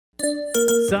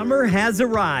Summer has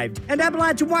arrived, and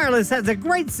Appalachian Wireless has a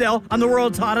great sale on the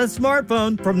world's hottest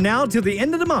smartphone from now to the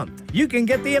end of the month. You can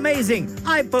get the amazing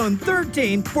iPhone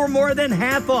 13 for more than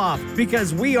half off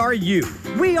because we are you.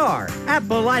 We are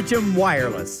Appalachian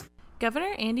Wireless.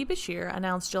 Governor Andy Beshear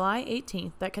announced July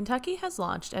 18th that Kentucky has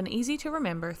launched an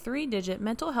easy-to-remember 3-digit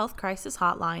mental health crisis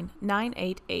hotline,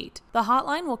 988. The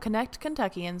hotline will connect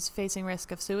Kentuckians facing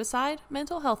risk of suicide,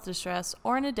 mental health distress,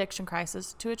 or an addiction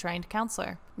crisis to a trained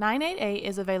counselor. 988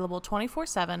 is available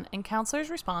 24/7, and counselors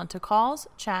respond to calls,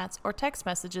 chats, or text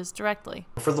messages directly.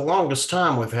 For the longest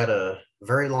time, we've had a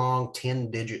very long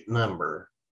 10-digit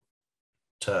number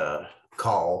to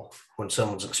call when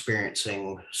someone's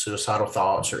experiencing suicidal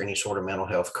thoughts or any sort of mental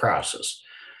health crisis.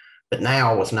 But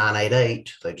now with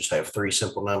 988, they just have 3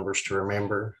 simple numbers to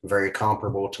remember, very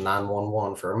comparable to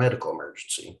 911 for a medical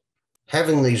emergency.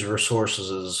 Having these resources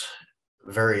is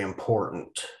very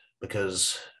important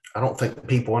because I don't think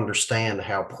people understand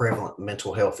how prevalent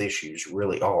mental health issues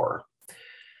really are.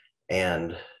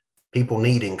 And people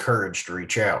need encouraged to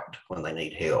reach out when they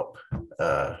need help.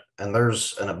 And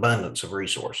there's an abundance of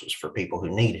resources for people who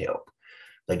need help.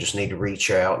 They just need to reach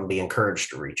out and be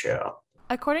encouraged to reach out.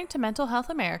 According to Mental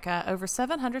Health America, over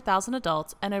 700,000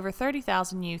 adults and over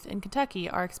 30,000 youth in Kentucky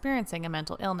are experiencing a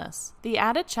mental illness. The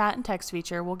added chat and text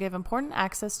feature will give important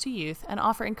access to youth and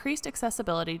offer increased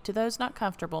accessibility to those not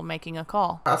comfortable making a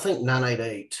call. I think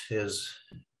 988 is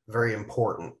very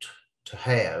important to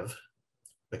have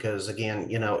because, again,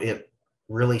 it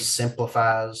really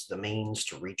simplifies the means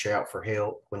to reach out for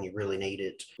help when you really need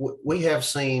it. We have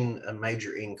seen a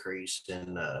major increase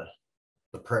in the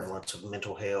prevalence of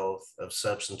mental health, of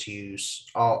substance use,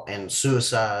 and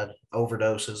suicide,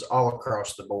 overdoses all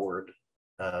across the board,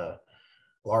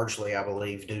 largely, I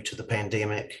believe, due to the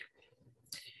pandemic.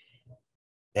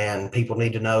 And people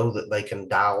need to know that they can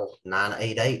dial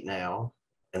 988 now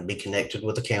and be connected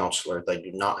with a counselor. They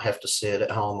do not have to sit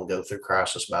at home and go through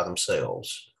crisis by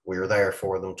themselves. We are there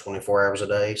for them 24 hours a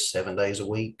day, 7 days a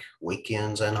week,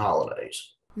 weekends and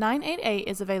holidays. 988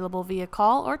 is available via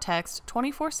call or text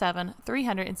 24/7,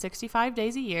 365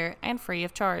 days a year, and free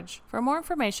of charge. For more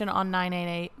information on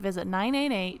 988, visit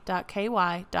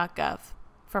 988.ky.gov.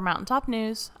 For Mountaintop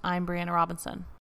News, I'm Brianna Robinson.